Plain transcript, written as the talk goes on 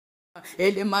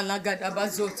Ele managada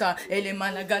bazota, ele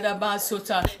managada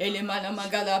bazota, ele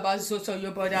manamagala bazoto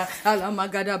yoboda, ala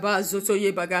magada bazoto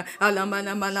yebaga, ala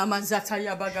mana mazata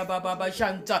yabaga baba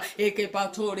janta, eke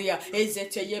patoria,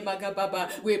 ezete yebaga baba.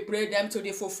 We pray them to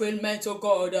the fulfillment, O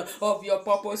God, of your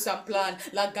purpose and plan.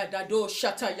 La gadado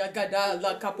shata yagada,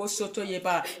 la kaposoto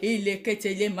yeba, ile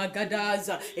kete le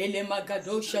magadaza, ele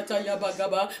magado shata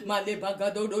yabagaba, male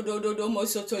bagado do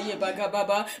mosoto yebaga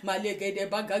baba, male gede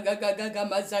bagaga gaga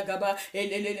mazagaba,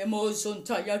 elele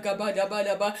mozunta yagaba da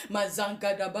balaba,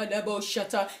 mazanga da balabo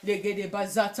shata, legede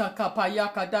bazata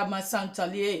kapaya kada masanta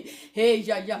le, he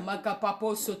ya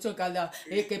magapapo sotogala,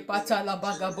 eke pata la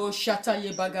bagabo shata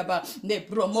ye bagaba, ne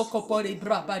bromoko pori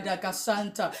brabada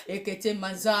gasanta, ekete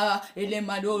maza, ele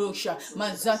madorosha,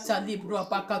 mazata libro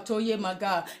pakatoye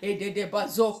maga, ede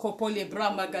bazoko pole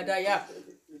brama gadaya.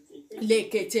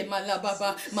 Lekete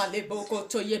malababa maleboko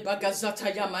toye bagazata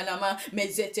ya malama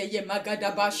mezete ye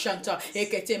magada bashanta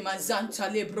ekete mazanta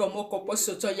lebromoko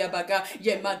posoto ya baga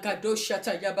ye magado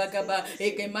shata ya bagaba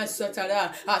ege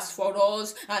masatara. As for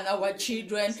us and our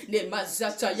children le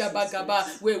mazata ya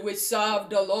bagaba, we will serve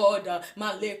the Lord.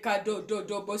 Maleka do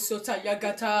bosota ya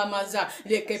gata maza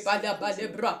leke pada bade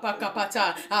brapa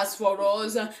kapata. As for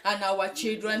us and our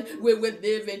children, we will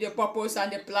live in the purpose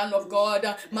and the plan of God.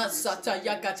 Masata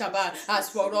ya gataba. As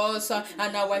for us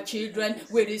and our children,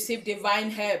 we receive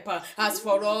divine help. As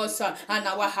for us and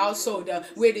our household,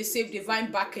 we receive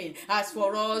divine backing. As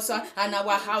for us and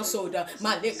our household,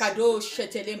 malekado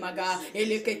shetele maga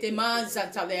elekete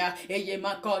manzantalea eye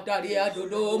makodaria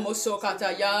dodo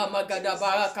mosokata ya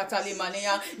magadaba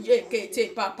katalimania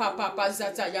yekete papa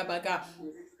zata ya baga.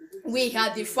 We are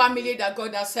the family that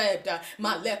God has helped.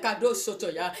 Maleka do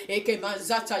sotoya, eke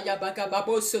mazata ya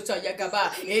bagababo soto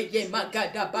yagaba, eye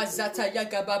magada bazata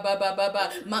yagaba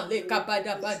baba, maleka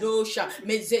bada badosha,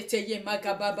 mezete ye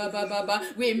magaba baba.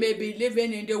 We may be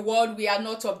living in the world, we are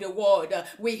not of the world.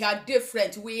 We are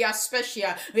different, we are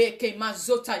special. Eke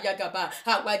mazota yagaba,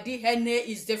 our DNA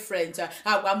is different,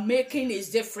 our making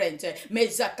is different.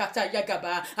 Mezakata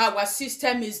yagaba, our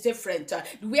system is different.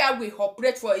 Where we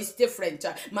operate for is different.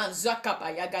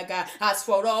 As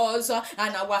for us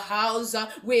and our house,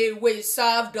 we will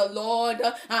serve the Lord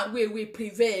and we will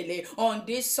prevail on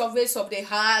this service of the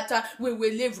heart. We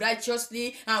will live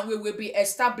righteously and we will be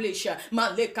established.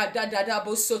 Maleka dada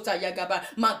bosota yagaba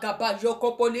magaba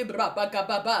yokopoli braba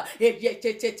gababa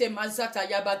eyetete mazata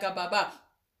yabagababa.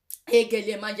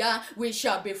 Egelemaya, we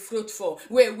shall be fruitful,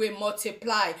 we will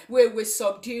multiply, we will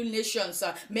subdue nations.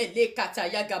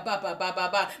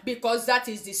 Because that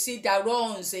is the seed that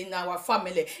runs in our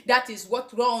family. That is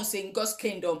what runs in God's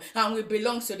kingdom, and we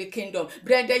belong to the kingdom.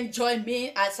 Brethren, join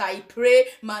me as I pray.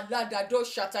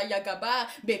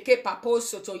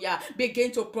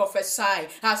 Begin to prophesy.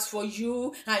 As for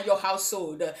you and your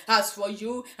household, as for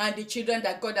you and the children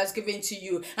that God has given to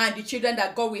you, and the children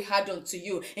that God will add unto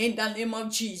you, in the name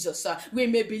of Jesus. We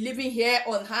may be living here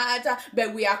on earth,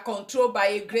 but we are controlled by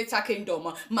a greater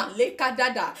kingdom. Maleka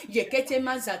dada yekete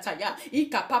mazataya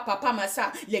ika papa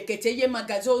pamasa lekete ye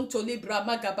magazon to libra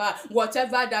magaba.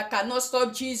 Whatever that cannot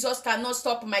stop Jesus cannot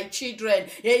stop my children.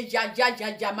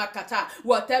 Makata.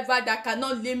 Whatever that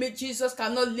cannot limit Jesus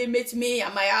cannot limit me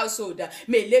and my household.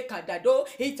 Meleka dado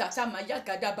itata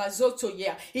mayagada bazoto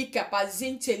ya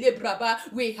ikapazin telebraba.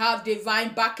 We have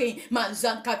divine backing.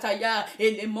 Manzankataya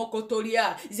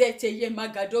elemokotoria zeteye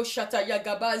magado shataya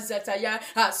gabazataya.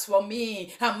 As for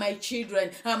me and my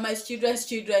children and my children's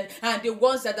children and the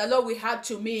ones that the Lord will have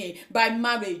to me by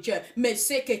marriage,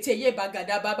 meseketeye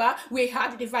bagada baba, we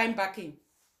have divine backing.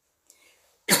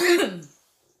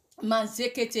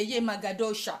 Manzeketeye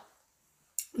magadosha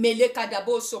meleka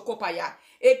dabo sokopaya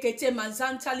ekete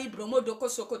manzanta libromo doko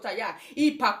sokotaya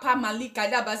I papa malika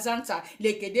da bazanta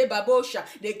lekede babosha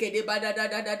lekede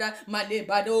badada male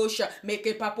badosha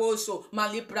meke paposo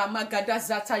mali prama gada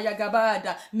zata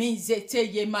yagabada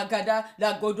minzete ye magada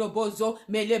la godobozo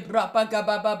mele brapa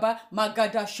gababa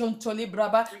magada shontoli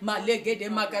braba malegede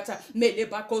magata mele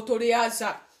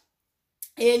bakotoriaza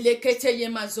elekete ye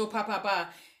mazo papa.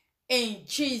 In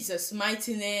Jesus'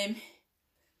 mighty name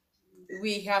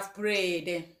we have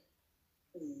prayed.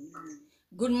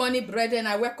 Good morning, brethren.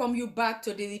 I welcome you back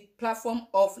to the platform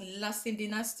of Lasting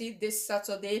Dynasty this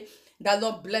Saturday. The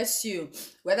Lord bless you.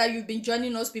 Whether you've been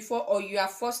joining us before or you are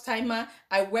first timer,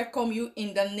 I welcome you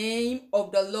in the name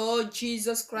of the Lord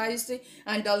Jesus Christ.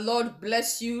 And the Lord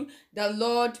bless you. The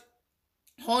Lord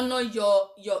honor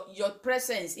your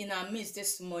presence in our midst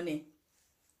this morning.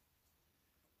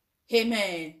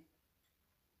 Amen.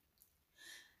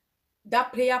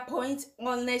 That prayer point,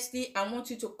 honestly, I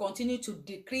want you to continue to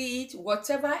decree it.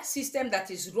 Whatever system that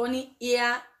is running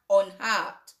here on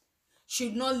earth,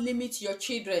 should not limit your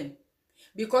children,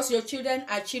 because your children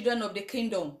are children of the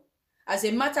kingdom. As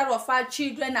a matter of fact,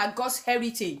 children are God's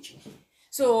heritage.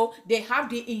 So they have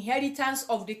the inheritance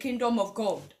of the kingdom of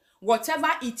God. Whatever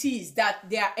it is that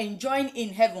they are enjoying in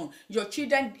heaven, your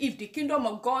children, if the kingdom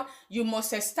of God, you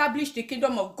must establish the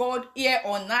kingdom of God here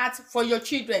on earth for your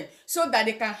children so that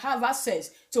they can have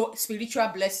access to spiritual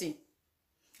blessing.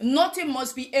 Nothing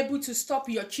must be able to stop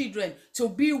your children to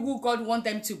be who God wants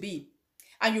them to be.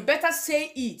 And you better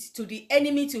say it to the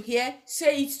enemy to hear,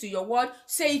 say it to your word,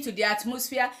 say it to the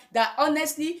atmosphere, that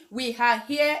honestly, we are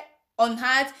here on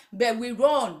earth, but we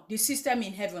run the system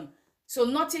in heaven. So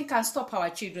nothing can stop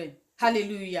our children.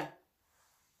 Hallelujah.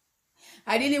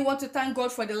 I really want to thank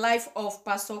God for the life of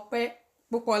Pastor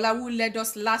Popola, who led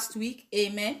us last week.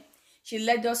 Amen. She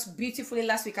led us beautifully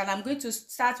last week, and I'm going to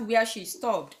start where she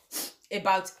stopped,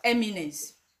 about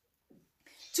eminence.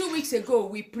 2 weeks ago,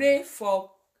 we prayed for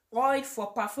oil for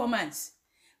performance,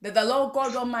 that the Lord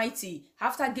God Almighty,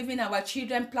 after giving our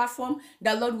children platform,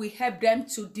 the Lord will help them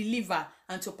to deliver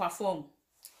and to perform.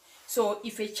 So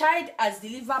if a child has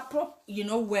delivered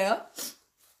well,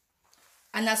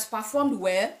 and has performed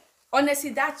well, honestly,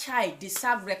 that child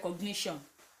deserves recognition.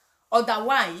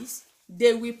 Otherwise,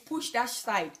 they will push that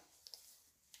side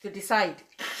to the side.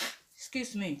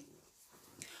 Excuse me.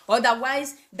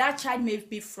 Otherwise, that child may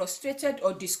be frustrated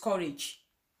or discouraged.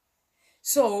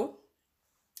 So,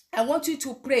 I want you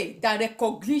to pray that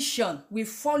recognition will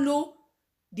follow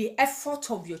the effort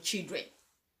of your children.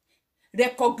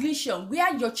 Recognition,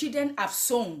 where your children have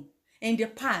sown in the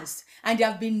past and they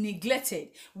have been neglected,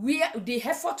 where the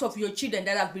effort of your children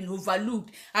that have been overlooked,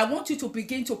 I want you to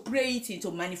begin to pray it into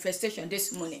manifestation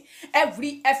this morning.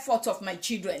 Every effort of my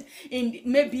children, in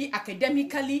maybe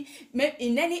academically,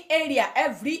 in any area,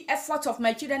 every effort of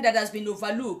my children that has been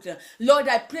overlooked, Lord,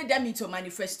 I pray them into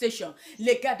manifestation.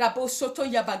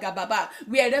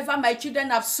 Wherever my children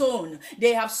have sown,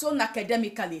 they have sown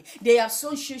academically, they have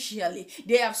sown socially,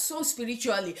 they have sown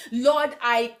spiritually. Lord,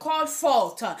 I call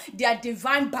forth their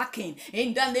divine backing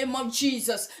in the name of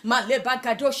Jesus.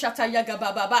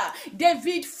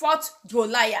 David fought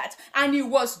Goliath and he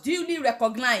was duly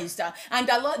recognized, and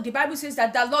the Bible says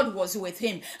that the Lord was with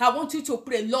him. I want you to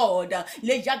pray, Lord,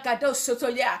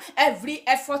 every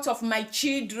effort of my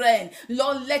children,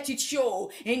 Lord, let it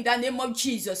show in the name of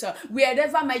Jesus.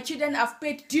 Wherever my children have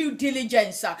paid due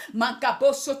diligence, I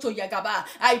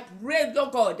pray,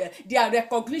 Lord God, their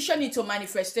recognition into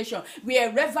manifestation.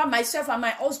 Wherever myself and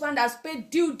my husband has paid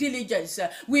due diligence,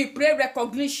 we pray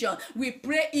recognition, we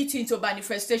pray it into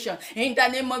manifestation in the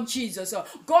name of Jesus.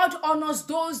 God honors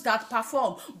those that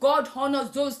perform. God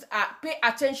honors those that pay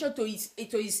attention to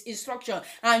his instruction,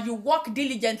 and you work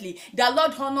diligently. The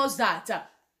Lord honors that.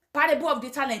 Parable of the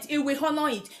talent, he will honor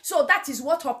it. So that is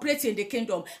what operates in the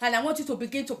kingdom. And I want you to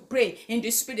begin to pray in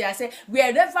the spirit. I say,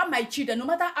 wherever my children, no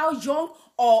matter how young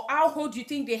or how old you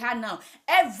think they are now,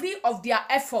 every of their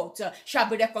effort shall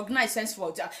be recognized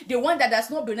henceforth. The one that has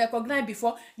not been recognized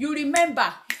before, you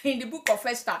remember in the book of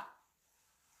Esther,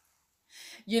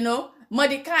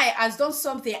 Mordecai has done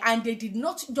something and they did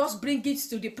not just bring it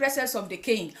to the presence of the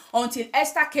king until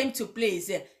Esther came to place.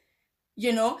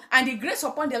 And the grace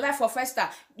upon the life of Esther,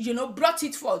 brought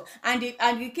it forth. And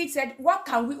the king said, what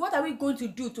are we going to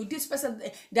do to this person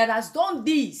that has done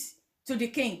this to the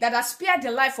king, that has spared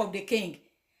the life of the king?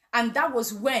 And that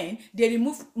was when they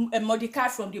removed Mordecai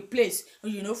from the place,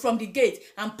 from the gate,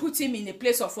 and put him in a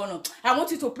place of honor. I want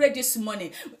you to pray this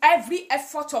morning. Every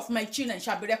effort of my children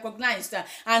shall be recognized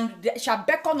and shall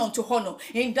beckon unto honor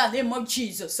in the name of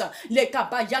Jesus.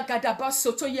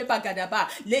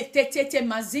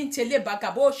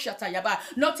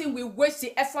 Nothing will waste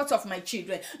the effort of my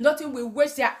children. Nothing will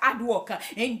waste their hard work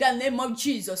in the name of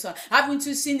Jesus. Haven't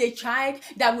you seen a child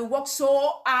that will work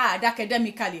so hard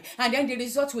academically, and then the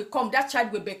result will come, that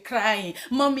child will be crying,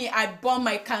 Mommy, I burn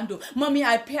my candle, Mommy,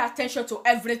 I pay attention to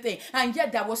everything, and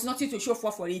yet there was nothing to show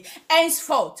for it.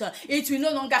 Henceforth, it will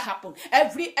no longer happen.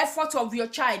 Every effort of your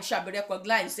child shall be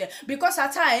recognized, because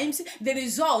at times the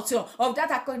result of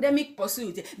that academic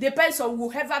pursuit depends on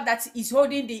whoever that is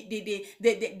holding the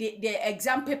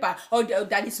exam paper or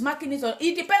that is marking it on.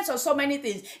 It depends on so many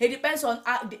things. It depends on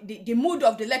the mood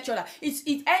of the lecturer.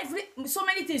 So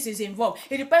many things is involved.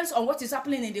 It depends on what is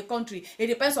happening in the country. It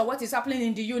depends on what is happening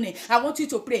in the unit. I want you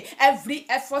to pray. Every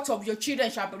effort of your children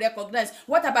shall be recognized.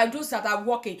 What about those that are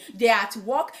working? They are at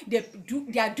work. They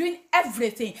are doing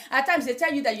everything. At times they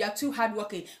tell you that you are too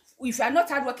hardworking. If you are not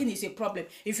hardworking, it's a problem.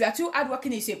 If you are too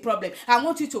hardworking, it's a problem. I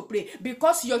want you to pray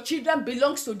because your children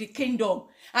belongs to the kingdom,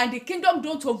 and the kingdom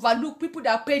don't overlook people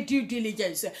that pay due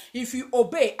diligence. If you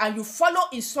obey and you follow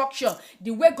instruction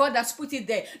the way God has put it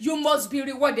there, you must be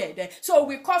rewarded. So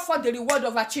we call for the reward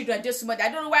of our children this morning. I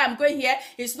don't know why I'm going here.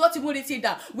 It's not even written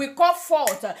down. We call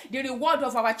forth the reward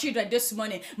of our children this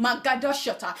morning.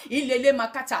 Magadoshata, ilele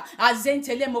makata,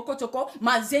 azentele mokotoko,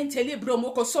 mazentele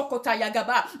bromoko sokota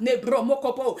yagaba, ne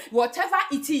bromokopo. Whatever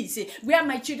it is where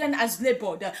my children has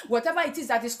labored, whatever it is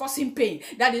that is causing pain,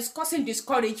 that is causing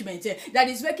discouragement, that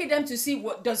is making them to see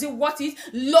what does it what is,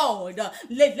 Lord,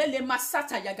 lele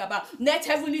masata yagaba. Let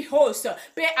heavenly host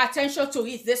pay attention to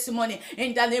it this morning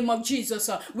in the name of Jesus.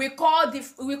 We call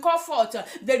forth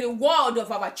the reward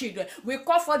of our children. We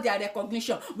call for their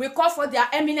recognition. We call for their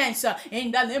eminence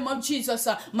in the name of Jesus.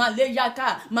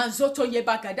 Maleyaka mazoto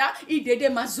yebagada idede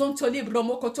mazonto libro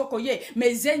mokotoko ye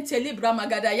mezente libra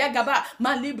magada yagaba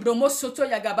malibro mosoto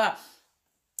yagaba.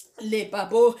 Le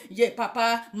babo ye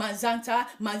papa mazanta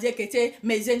mazekete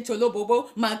mezentolo bobo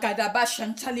magadaba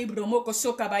shantali bromoko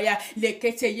sokabaya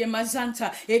lekete ye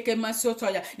mazanta eke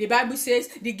masotoya. The Bible says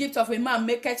the gift of a man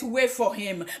maketh way for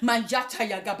him. Manjata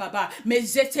ya gababa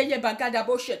mezete ye bagada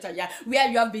boshetaya. Where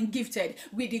you have been gifted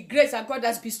with the grace that God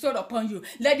has bestowed upon you,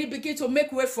 let it begin to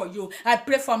make way for you. I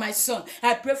pray for my son.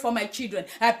 I pray for my children.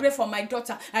 I pray for my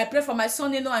daughter. I pray for my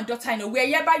son-in-law and daughter-in-law.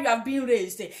 Wherever you have been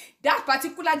raised, that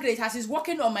particular grace as is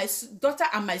working on my daughter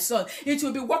and my son, it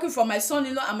will be working for my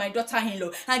son-in-law and my daughter-in-law,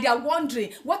 and they are wondering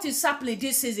what is happening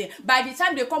this season. By the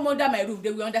time they come under my roof,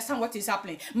 they will understand what is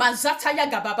happening.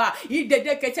 Mazataya gababa,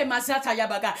 idedekete mazataya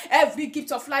baga. Every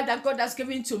gift of life that God has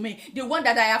given to me, the one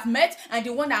that I have met and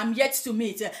the one that I'm yet to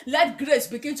meet, let grace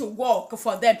begin to work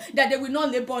for them, that they will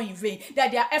not labor in vain,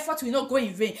 that their effort will not go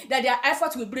in vain, that their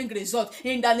effort will bring result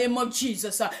in the name of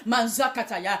Jesus.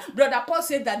 Manzakataya. Brother Paul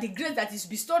said that the grace that is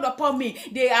bestowed upon me,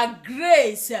 they are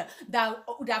grace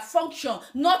that function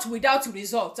not without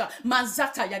result.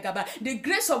 Manzata yagaba. The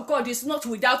grace of God is not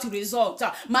without result.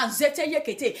 Manzete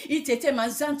yekete itete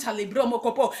manzanta libromo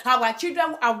kopo. Our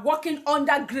children are walking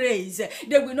under grace.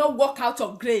 They will not walk out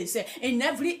of grace in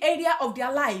every area of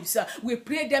their lives. We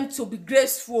pray them to be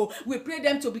graceful. We pray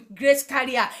them to be grace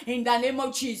carrier in the name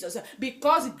of Jesus,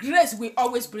 because grace will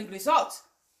always bring results.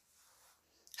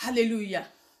 Hallelujah.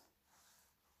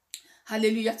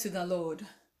 Hallelujah to the Lord.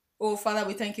 Oh, Father,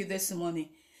 we thank you this morning.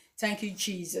 Thank you,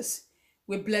 Jesus.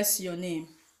 We bless your name.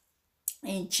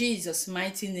 In Jesus'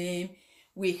 mighty name,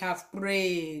 we have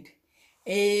prayed.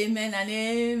 Amen and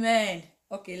amen.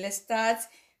 Okay, let's start.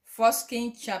 1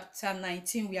 Kings chapter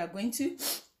 19. We are going to.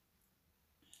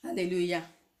 Hallelujah.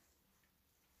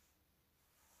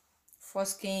 1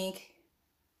 Kings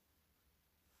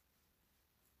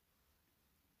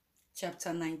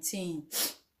chapter 19.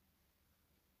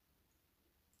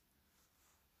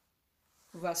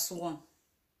 Verse 1.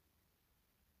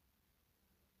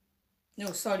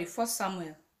 No, sorry, 1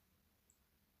 Samuel.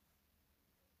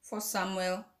 1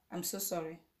 Samuel, I'm so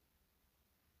sorry.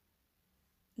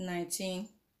 19:1.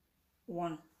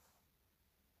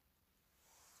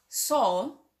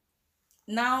 Saul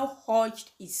now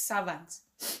urged his servant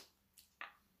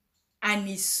and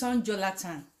his son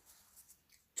Jonathan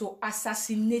to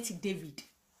assassinate David.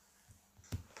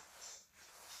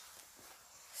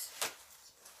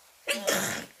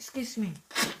 Excuse me.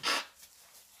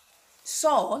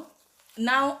 Saul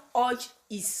now urged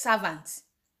his servant,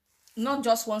 not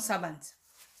just one servant,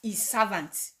 his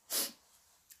servant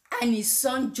and his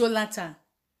son Jonathan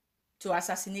to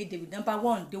assassinate David. Number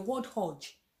one, the word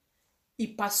urge. He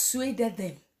persuaded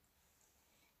them.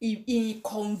 He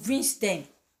convinced them.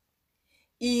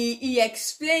 He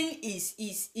explained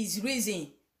his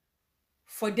reason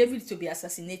for David to be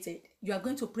assassinated. You are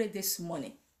going to pray this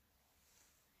morning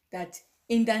that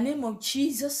in the name of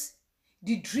Jesus,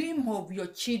 the dream of your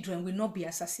children will not be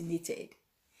assassinated.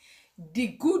 The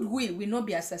goodwill will not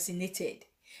be assassinated.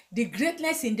 The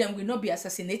greatness in them will not be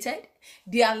assassinated.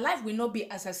 Their life will not be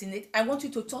assassinated. I want you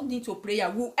to turn into prayer.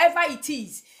 Whoever it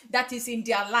is that is in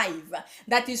their life,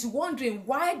 that is wondering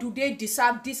why do they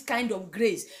deserve this kind of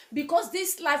grace? Because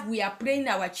this life we are praying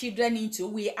our children into,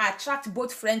 we attract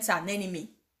both friends and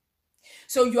enemy.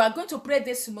 So you are going to pray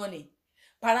this morning.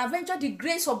 Peradventure, the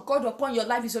grace of God upon your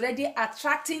life is already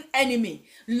attracting enemy.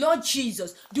 Lord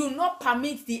Jesus, do not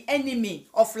permit the enemy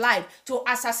of life to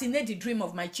assassinate the dream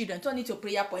of my children. Turn it to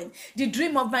prayer point. The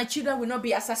dream of my children will not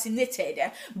be assassinated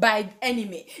by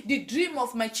enemy. The dream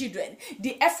of my children,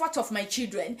 the effort of my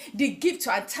children, the gift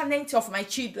and talent of my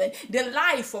children, the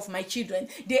life of my children,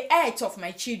 the earth of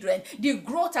my children, the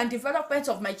growth and development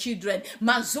of my children,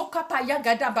 Mazoka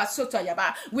Payagada Basota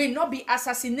Yaba, will not be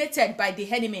assassinated by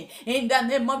the enemy. In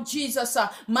the name of Jesus,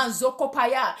 Mazoko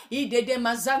Paya, Idede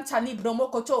Mazanta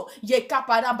Libromokoto,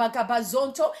 Yekapara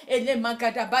Bagabazonto, Ele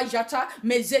Magadabajata,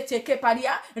 Mezete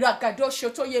Keparia, Rakado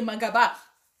Shoto Ye Magaba.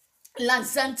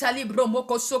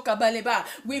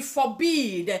 We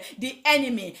forbid the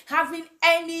enemy having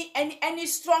any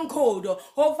stronghold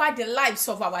over the lives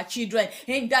of our children.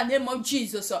 In the name of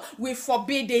Jesus, we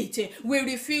forbid it. We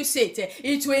refuse it.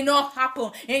 It will not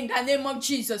happen. In the name of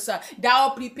Jesus, thou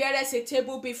preparest a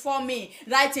table before me,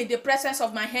 right in the presence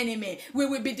of my enemy. We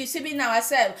will be deceiving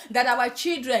ourselves that our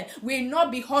children will not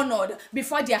be honored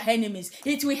before their enemies.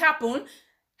 It will happen.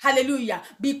 Hallelujah.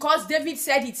 Because David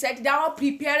said, thou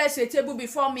preparest a table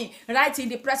before me, right in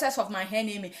the presence of my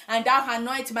enemy, and thou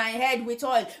anoint my head with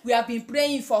oil. We have been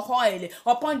praying for oil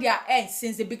upon their heads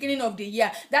since the beginning of the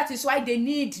year. That is why they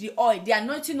need the oil, the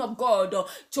anointing of God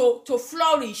to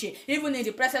flourish even in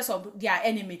the presence of their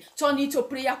enemy. Turn it to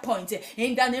prayer point.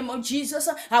 In the name of Jesus,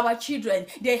 our children,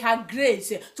 they have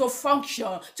grace to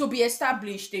function, to be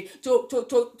established,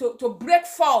 to break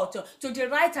forth to the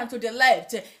right and to the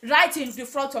left, right in the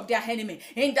front of their enemy.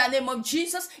 In the name of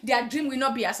Jesus, their dream will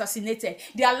not be assassinated.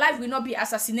 Their life will not be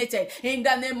assassinated. In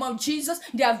the name of Jesus,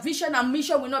 their vision and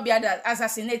mission will not be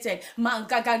assassinated.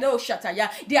 Mangagado shataya.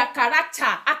 Their character,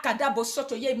 akadabo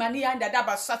soto ye mania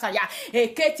ndadaba sataya.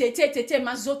 Ekete te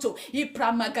mazoto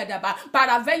ipramagadaba.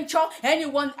 Peradventure,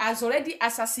 anyone has already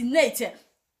assassinated,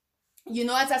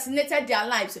 assassinated their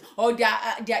lives or their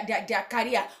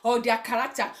career or their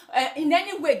character in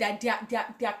any way that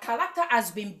their character has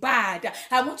been bad.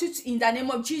 I want you to, in the name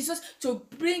of Jesus, to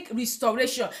bring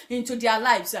restoration into their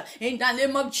lives. In the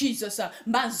name of Jesus,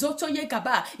 Mazoto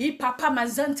Yegaba, Ipapa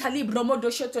Mazantali Bromodo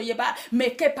Shoto Yeba,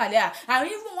 Meke Palea. I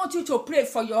even want you to pray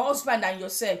for your husband and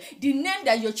yourself. The name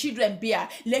that your children bear,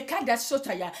 Lekada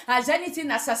Sotaya. Has anything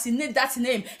assassinated that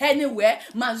name anywhere?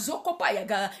 Mazoko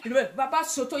Payaga, Baba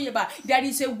Soto Yeba. There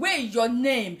is a way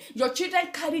your children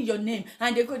carry your name,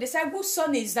 and they say, whose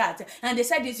son is that? And they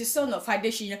said, it's the son of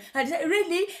Adesina. And they said,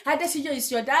 really? Adesina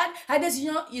is your dad?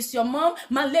 Adesina is your mom?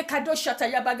 Malekado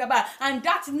Shataya Bagaba. And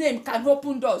that name can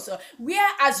open doors.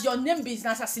 Whereas your name is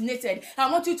assassinated,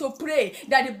 I want you to pray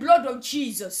that the blood of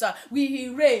Jesus will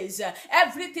erase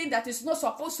everything that is not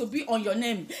supposed to be on your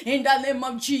name. In the name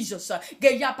of Jesus.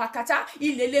 Geya Pakata,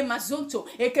 Ilele Mazonto,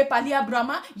 Eke Palia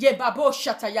Brahma, Yebabo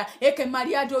Shataya, Eke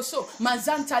Maria Doso,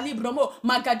 Mazanta Libromo,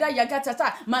 Magada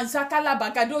Yagatata, Mazakala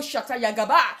Bagado Shata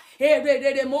Yagaba.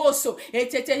 Erere moso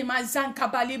etete mazanka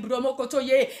bali bromo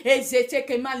kotoye ezete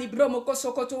ke mali bromo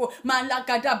kosokoto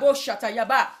malagada boshata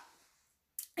yaba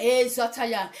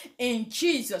ezataya. In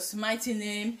Jesus' mighty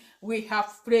name we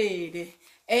have prayed.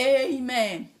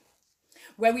 Amen.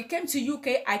 When we came to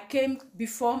UK, I came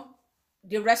before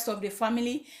the rest of the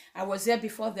family. I was there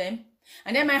before them,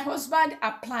 and then my husband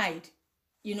applied,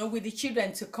 with the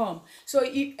children to come. So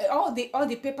all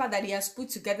the paper that he has put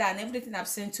together and everything I've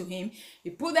sent to him,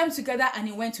 he put them together and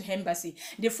he went to embassy.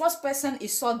 The first person he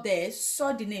saw there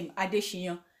saw the name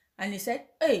Adesina, and he said,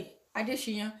 "Hey,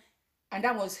 Adesina," and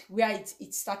that was where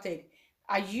it started.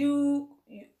 Could you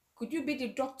be the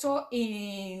doctor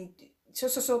in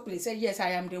so place? He said, "Yes,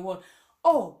 I am the one."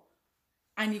 Oh,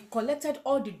 and he collected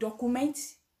all the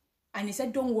documents, and he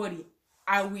said, "Don't worry,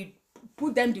 I will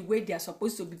put them the way they are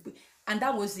supposed to be put." And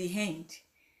that was the end.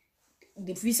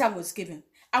 The visa was given.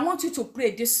 I want you to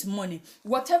pray this morning,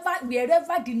 wherever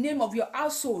the name of your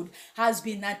household has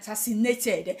been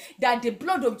assassinated, that the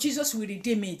blood of Jesus will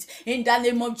redeem it. In the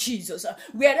name of Jesus,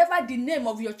 wherever the name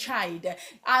of your child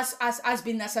has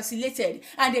been assassinated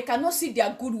and they cannot see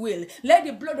their goodwill, let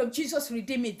the blood of Jesus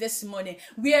redeem it this morning.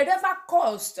 Wherever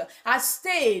cost has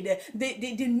stayed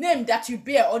the name that you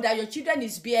bear or that your children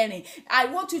is bearing, I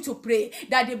want you to pray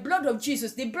that the blood of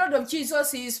Jesus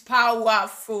is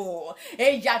powerful.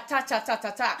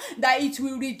 That it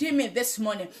will redeem it this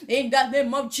morning. In the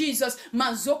name of Jesus,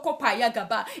 Manzoko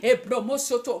Payagaba,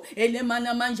 Ebromosoto,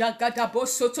 Elemana Manjagada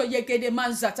Bosoto Yegede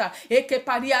Manzata, Eke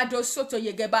Pariado Soto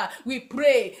Yegeba. We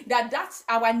pray that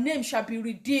our name shall be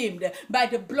redeemed by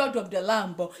the blood of the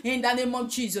Lamb. In the name of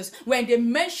Jesus, when they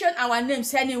mention our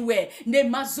names anywhere, ne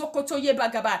Mazoko to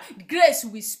Yebagaba, grace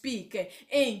we speak.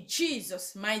 In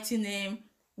Jesus' mighty name,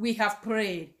 we have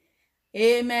prayed.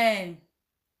 Amen.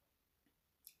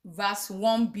 verse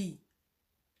 1b.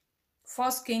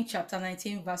 1 King chapter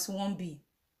 19, verse 1b.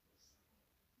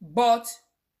 But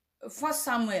 1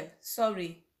 Samuel,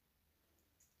 sorry.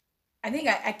 I think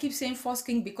I keep saying 1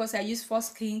 King because I used 1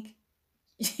 King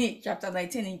chapter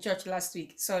 19 in church last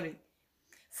week. Sorry.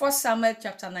 1 Samuel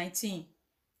chapter 19,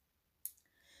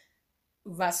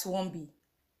 verse 1b.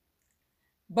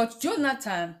 But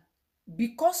Jonathan,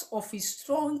 because of his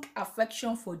strong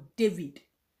affection for David,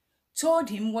 told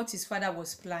him what his father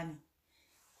was planning.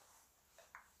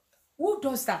 Who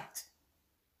does that?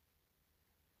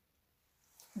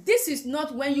 This is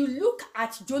not, when you look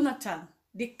at Jonathan,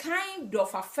 the kind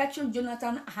of affection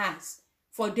Jonathan has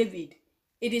for David,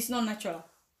 it is not natural.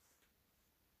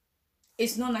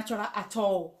 It's not natural at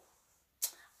all.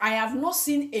 I have not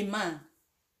seen a man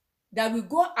that will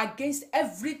go against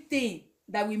everything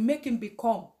that will make him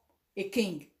become a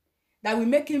king, that will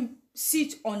make him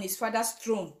sit on his father's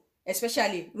throne,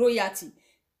 especially royalty,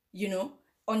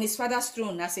 on his father's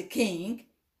throne as a king,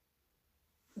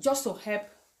 just to help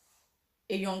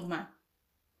a young man.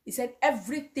 He said,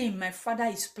 everything my father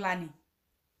is planning,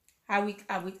 I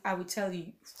will tell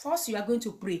you. First, you are going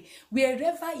to pray.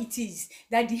 Wherever it is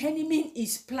that the enemy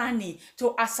is planning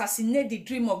to assassinate the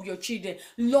dream of your children,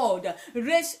 Lord,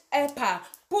 raise helper,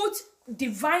 put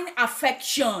divine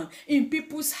affection in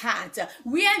people's hearts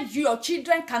where your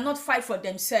children cannot fight for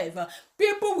themselves.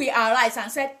 People will arise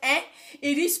and say,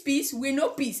 it is peace, we know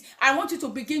peace. I want you to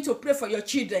begin to pray for your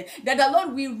children, that the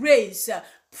Lord will raise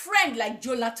friend like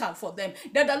Jonathan for them,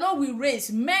 that the Lord will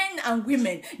raise men and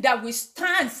women that will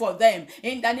stand for them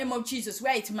in the name of Jesus,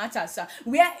 where it matters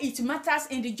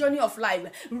in the journey of life.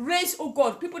 Raise, oh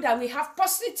God, people that will have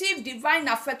positive divine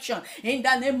affection in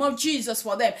the name of Jesus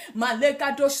for them.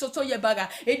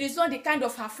 It is not the kind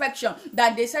of affection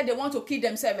that they said they want to kill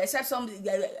themselves,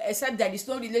 except there is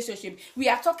no relationship. We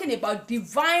are talking about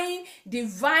divine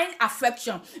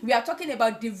affection. We are talking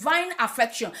about divine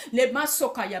affection. The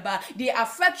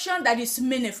affection that is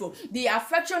meaningful, the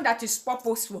affection that is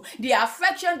purposeful, the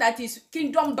affection that is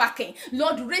kingdom backing.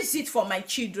 Lord, raise it for my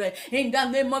children in the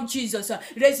name of Jesus.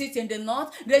 Raise it in the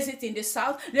north, raise it in the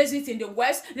south, raise it in the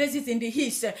west, raise it in the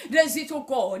east, raise it, oh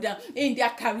God, in their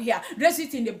career, raise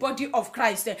it in the body of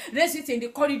Christ, raise it in the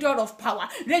corridor of power,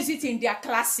 raise it in their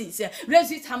classes,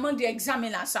 raise it among the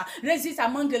examiners, raise it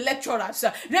among the lecturers,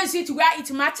 raise it where it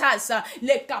matters.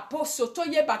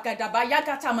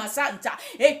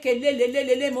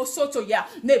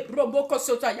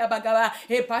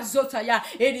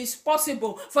 It is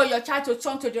possible for your child to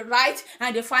turn to the right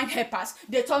and they find helpers.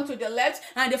 They turn to the left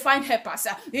and they find helpers.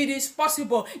 It is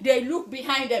possible. They look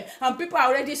behind them and people are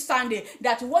already standing.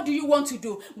 That what do you want to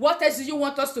do? What else do you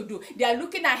want us to do? They are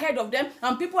looking ahead of them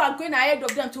and people are going ahead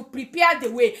of them to prepare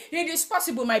the way. It is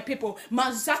possible, my people.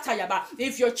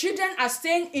 If your children are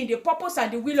staying in the purpose and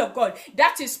the will of God,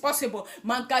 that is possible.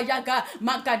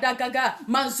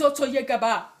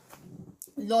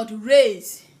 Lord,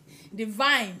 raise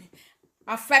divine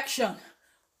affection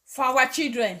for our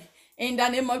children in the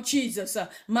name of Jesus.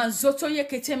 Manzoto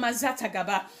yekete mazata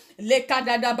gaba.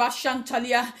 Lekadadaba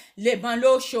shantalia le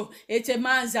malosho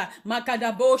etemanza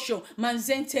makadabosho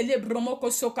manzente le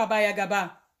bromoko sokabaya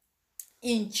gaba.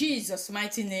 In Jesus'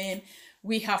 mighty name,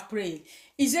 we have prayed.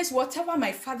 It says, whatever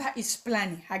my Father is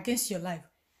planning against your life,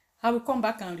 I will come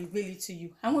back and reveal it to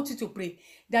you. I want you to pray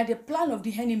that the plan of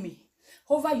the enemy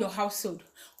over your household,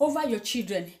 over your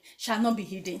children, shall not be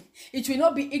hidden. It will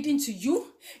not be hidden to you.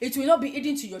 It will not be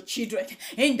hidden to your children.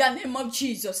 In the name of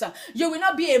Jesus, you will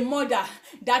not be a mother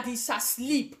that is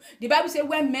asleep. The Bible says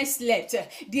when men slept,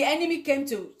 the enemy came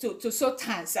to sow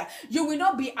tares. You will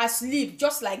not be asleep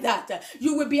just like that.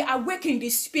 You will be awake in the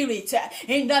spirit.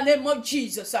 In the name of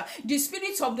Jesus, the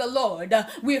spirit of the Lord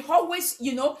will always,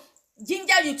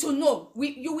 ginger you to know.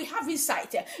 You will have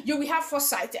insight, you will have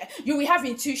foresight, you will have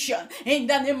intuition in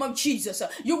the name of Jesus.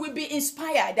 You will be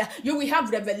inspired, you will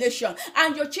have revelation,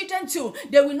 and your children too.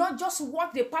 They will not just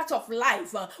walk the path of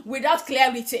life without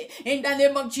clarity in the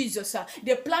name of Jesus.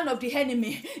 The plan of the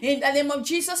enemy in the name of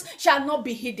Jesus shall not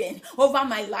be hidden over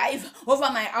my life,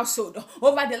 over my household,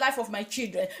 over the life of my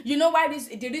children. You know why this?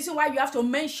 The reason why you have to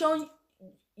mention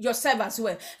yourself as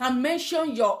well and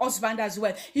mention your husband as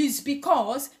well is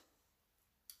because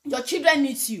your children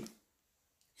need you.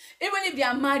 Even if they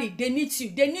are married, they need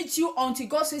you. They need you until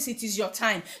God says it is your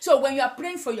time. So when you are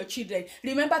praying for your children,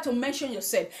 remember to mention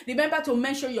yourself. Remember to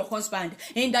mention your husband.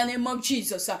 In the name of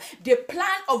Jesus, the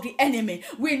plan of the enemy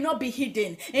will not be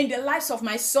hidden in the lives of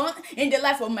my son, in the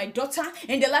life of my daughter,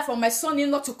 in the life of my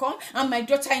son-in-law to come, and my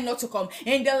daughter-in-law to come,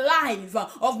 in the life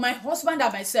of my husband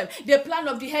and myself. The plan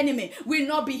of the enemy will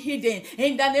not be hidden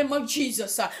in the name of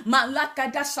Jesus.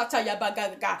 Malakada sataya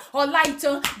bagaga. All light,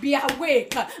 be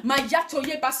awake. Mayato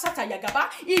ye basata yagaba.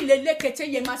 Ilelekete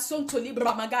ye masonto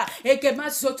libra maga. Eke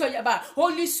mazoto yaba.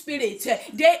 Holy Spirit,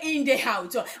 day in, day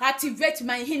out, activate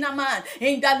my inner man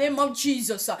in the name of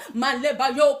Jesus. Maleba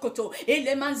yokoto.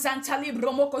 Ele manzanta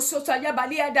libro moko sota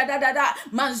yabalia da da da da.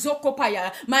 Manzoko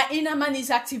paya. My inner man is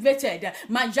activated.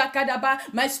 My jakadaba.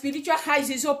 My spiritual eyes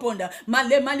is opened.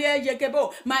 Male male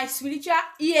yegebo. My spiritual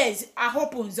ears are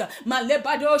opened.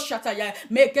 Malebado shataya.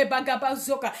 Meke bagaba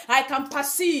zoka. I can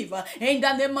perceive in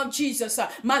the name of Jesus.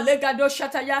 Malegado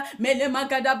shataya. Mele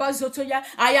magadaba zotoya.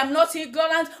 I am not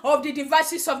ignorant of the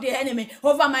devices of the enemy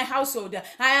over my household.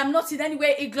 I am not in any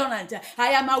way ignorant. I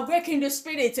am awake in the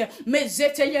spirit.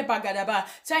 Mezeteye bagadaba.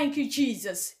 Thank you,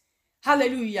 Jesus.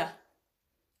 Hallelujah.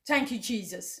 Thank you,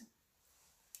 Jesus.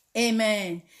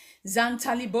 Amen.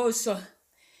 Zantaliboso.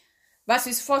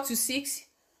 Verses 4 to 6.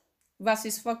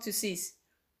 Verses 4 to 6.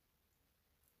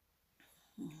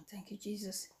 Thank you,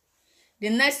 Jesus. The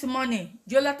next morning,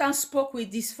 Jonathan spoke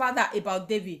with his father about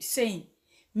David, saying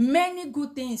many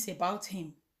good things about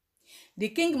him. The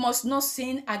king must not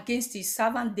sin against his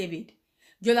servant David.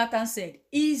 Jonathan said,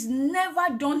 he's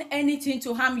never done anything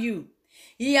to harm you.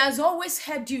 He has always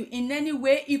helped you in any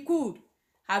way he could.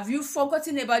 Have you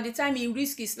forgotten about the time he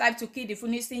risked his life to kill the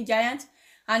Philistine giant?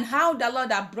 And how the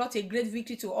Lord had brought a great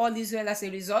victory to all Israel as a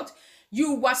result?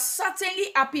 You were certainly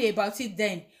happy about it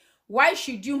then. Why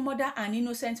should you murder an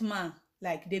innocent man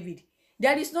like David?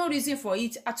 There is no reason for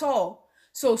it at all.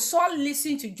 So Saul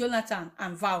listened to Jonathan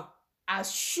and vowed,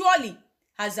 as surely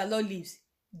as the Lord lives,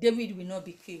 David will not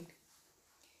be killed.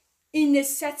 In a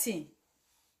setting,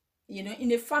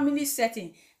 in a family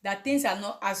setting, that things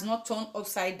has not turned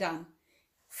upside down,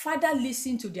 father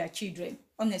listened to their children,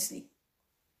 honestly.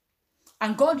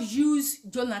 And God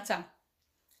used Jonathan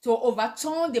to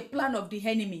overturn the plan of the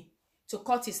enemy to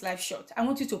cut his life short. I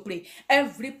want you to pray.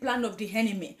 Every plan of the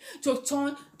enemy to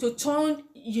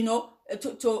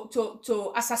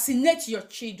assassinate your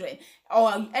children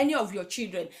or any of your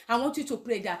children. I want you to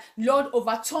pray that, Lord,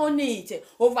 overturn it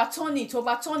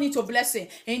to blessing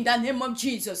in the name of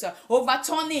Jesus.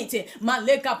 Overturn it.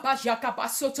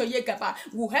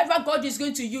 Whoever God is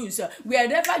going to use,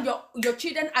 wherever your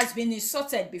children has been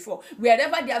insulted before,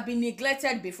 wherever they have been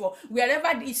neglected before,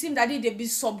 wherever it seems that they've been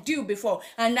subdued before,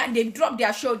 and that they drop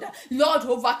their shoulder, Lord,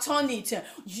 overturn it.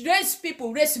 Raise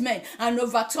people, raise men, and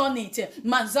overturn it.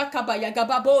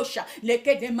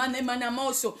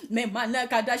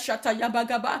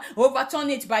 Overturn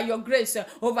it by your grace,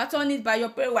 overturn it by your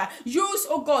power. Use,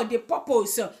 oh God, the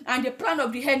purpose and the plan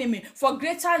of the enemy for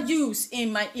greater use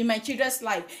in my children's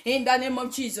life, in the name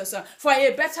of Jesus, for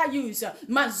a better use.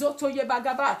 Mazoto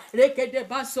yebagaba, rekede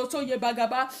basoto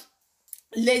yebagaba.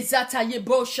 Lezata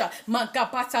yebosha,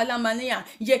 makapata la mania,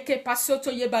 yeke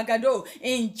pasoto yebagado.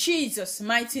 In Jesus'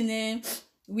 mighty name,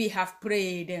 we have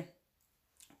prayed.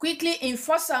 Quickly in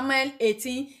 1 Samuel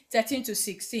 18, 13 to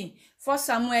 16. 1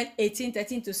 Samuel 18,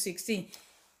 13 to 16.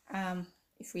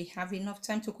 If we have enough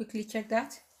time to quickly check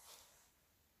that.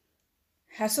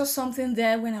 I saw something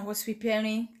there when I was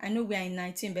preparing. I know we are in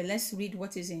 19, but let's read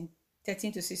what is in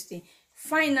 13 to 16.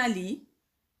 Finally,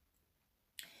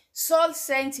 Saul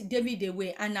sent David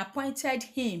away and appointed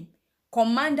him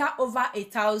commander over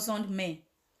 1,000 men.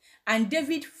 And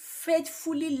David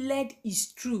faithfully led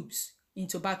his troops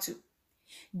into battle.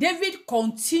 David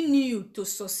continued to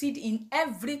succeed in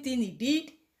everything he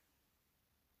did,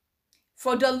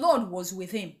 for the Lord was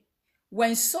with him.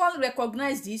 When Saul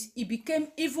recognized this, he became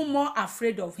even more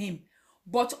afraid of him.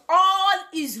 But all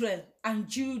Israel and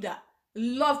Judah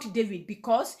loved David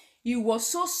because he was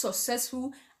so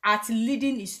successful at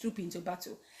leading his troop into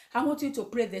battle. I want you to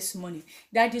pray this morning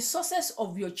that the success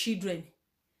of your children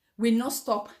will not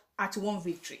stop at one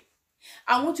victory.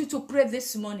 I want you to pray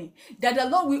this morning that the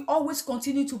Lord will always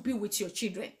continue to be with your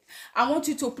children. I want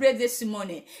you to pray this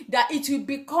morning that it will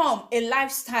become a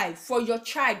lifestyle for your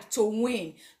child to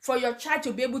win, for your child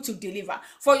to be able to deliver,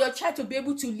 for your child to be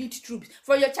able to lead troops,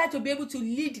 for your child to be able to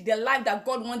lead the life that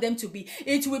God wants them to be.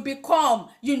 It will become,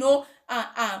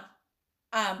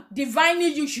 divinely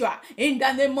usual in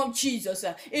the name of Jesus.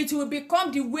 It will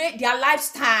become the way, their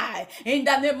lifestyle in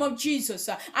the name of Jesus.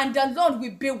 And the Lord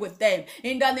will be with them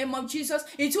in the name of Jesus.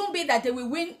 It won't be that they will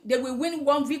win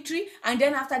one victory and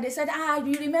then after they said,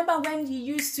 you remember when you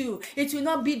used to. It will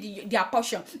not be their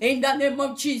portion in the name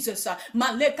of Jesus.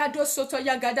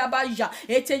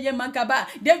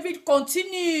 David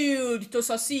continued to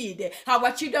succeed.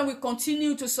 Our children will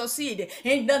continue to succeed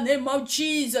in the name of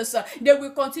Jesus. They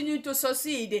will continue to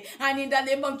succeed. And in the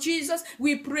name of Jesus,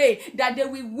 we pray that they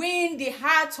will win the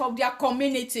heart of their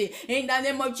community. In the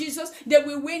name of Jesus, they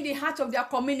will win the heart of their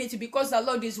community because the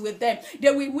Lord is with them. They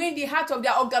will win the heart of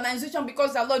their organization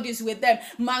because the Lord is with them.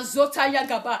 Mazota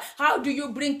Yagaba. How do you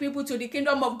bring people to the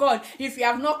kingdom of God if you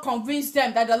have not convinced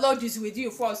them that the Lord is with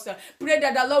you first? Pray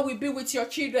that the Lord will be with your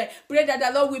children. Pray that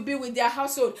the Lord will be with their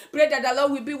household. Pray that the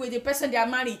Lord will be with the person they are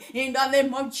marrying. In the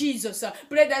name of Jesus.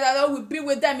 Pray that the Lord will be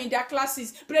with them in their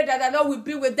classes. Pray that the Lord will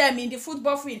be with them in the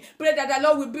football field. Pray that the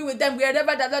Lord will be with them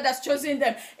wherever the Lord has chosen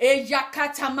them.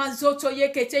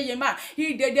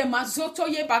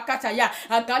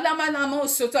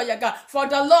 For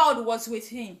the Lord was with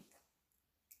him.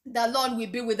 The Lord will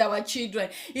be with our children.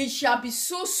 It shall be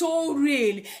so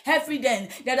real,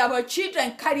 evident that our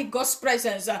children carry God's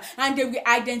presence and they will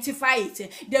identify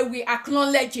it. They will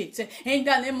acknowledge it in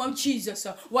the name of Jesus.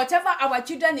 Whatever our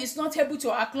children is not able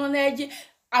to acknowledge,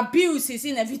 abuse is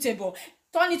inevitable.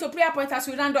 Turn it to prayer point as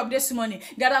we round up this morning,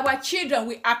 that our children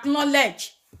will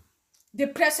acknowledge the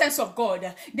presence of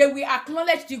God. They will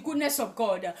acknowledge the goodness of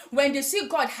God. When they see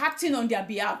God acting on their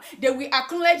behalf, they will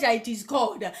acknowledge that it is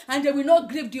God, and they will not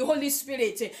grieve the Holy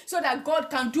Spirit, so that God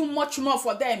can do much more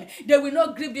for them. They will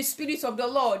not grieve the Spirit of the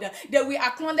Lord. They will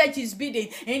acknowledge his bidding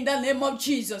in the name of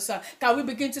Jesus. Can we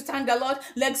begin to thank the Lord?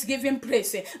 Let's give him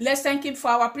praise. Let's thank him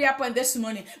for our prayer point this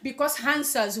morning, because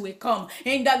answers will come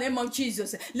in the name of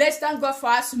Jesus. Let's thank God for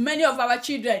as many of our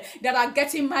children that are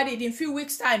getting married in few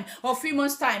weeks time or few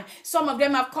months time. Some of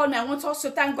them have called me. I want to also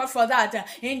thank God for that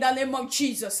in the name of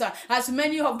Jesus. As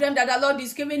many of them that the Lord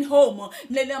is giving home,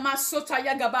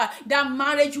 that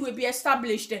marriage will be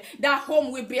established, that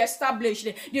home will be established,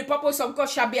 the purpose of God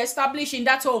shall be established in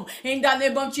that home in the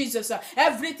name of Jesus.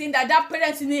 Everything that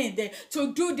parents need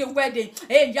to do the wedding,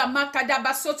 the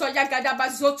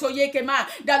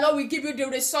Lord will give you the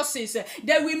resources.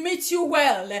 They will meet you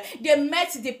well. They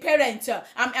met the parent,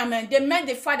 they met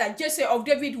the father, Jesse of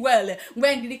David well.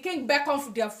 When the king beckoned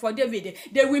for David,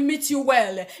 they will meet you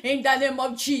well in the name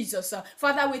of Jesus.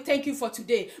 Father, we thank you for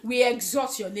today. We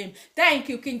exalt your name. Thank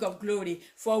you, King of Glory,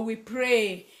 for we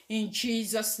pray in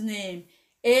Jesus' name.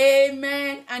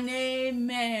 Amen and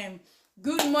amen.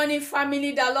 Good morning,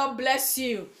 family. The Lord bless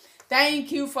you.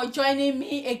 Thank you for joining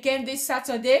me again this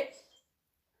Saturday.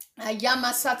 We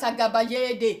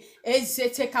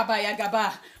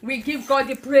give God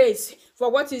the praise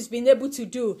for what he's been able to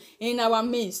do in our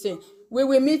midst. We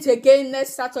will meet again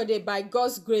next Saturday by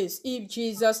God's grace, if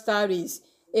Jesus tarries.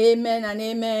 Amen and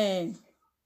amen.